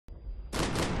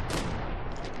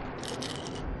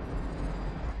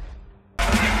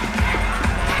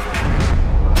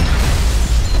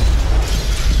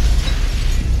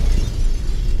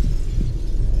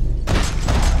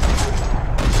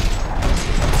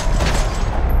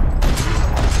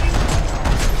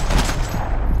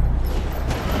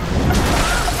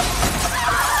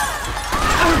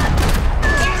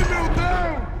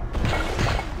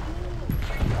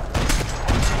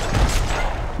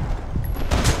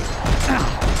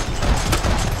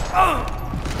I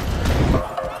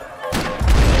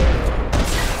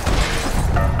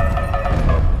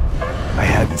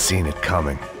hadn't seen it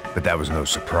coming, but that was no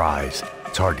surprise.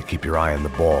 It's hard to keep your eye on the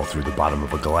ball through the bottom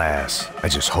of a glass. I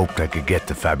just hoped I could get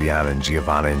to Fabiana and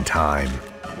Giovanna in time.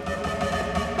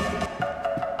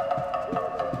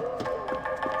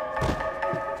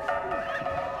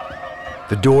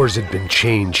 The doors had been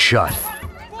chained shut.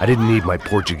 I didn't need my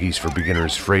Portuguese for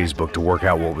Beginners phrase book to work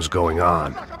out what was going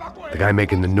on. The guy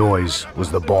making the noise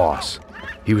was the boss.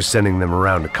 He was sending them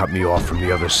around to cut me off from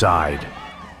the other side.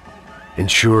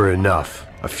 And sure enough,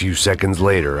 a few seconds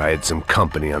later, I had some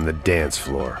company on the dance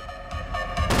floor.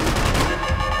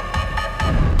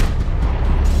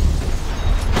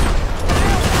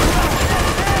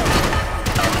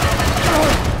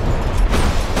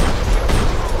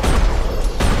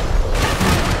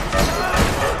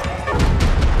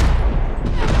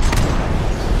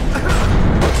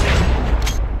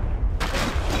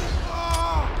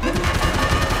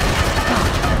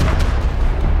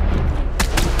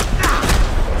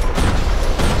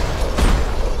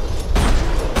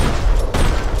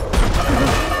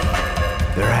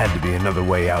 Another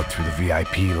way out through the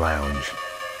VIP lounge.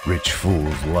 Rich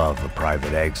fools love a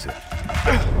private exit.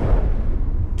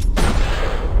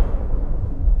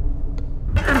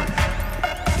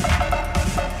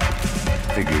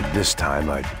 Figured this time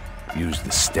I'd use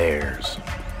the stairs.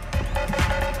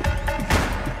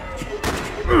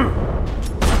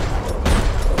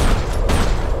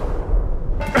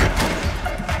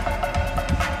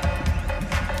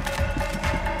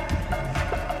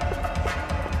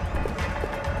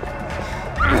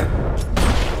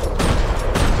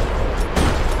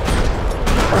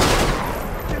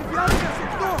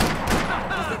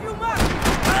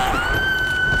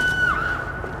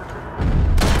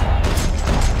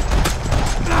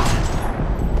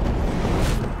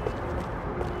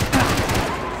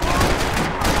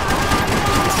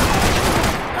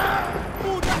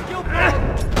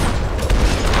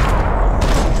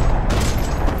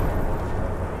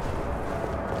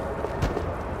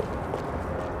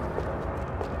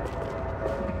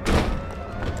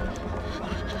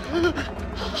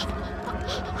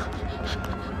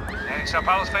 Sao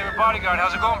Paulo's favorite bodyguard.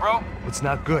 How's it going, bro? It's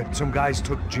not good. Some guys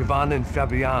took Giovanna and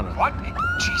Fabiana. What?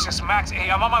 Jesus, Max. Hey,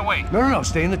 I'm on my way. No.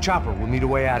 Stay in the chopper. We'll need a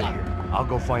way out of here. I'll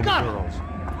go find the girls.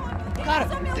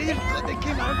 Got it. They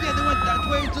came out there. They went that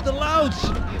way into the lounge.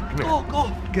 Come here.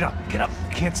 Go. Get up.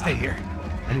 You can't stay here.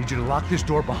 I need you to lock this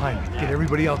door behind me. Get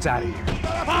everybody else out of here.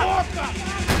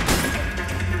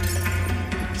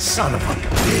 Son of a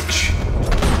bitch.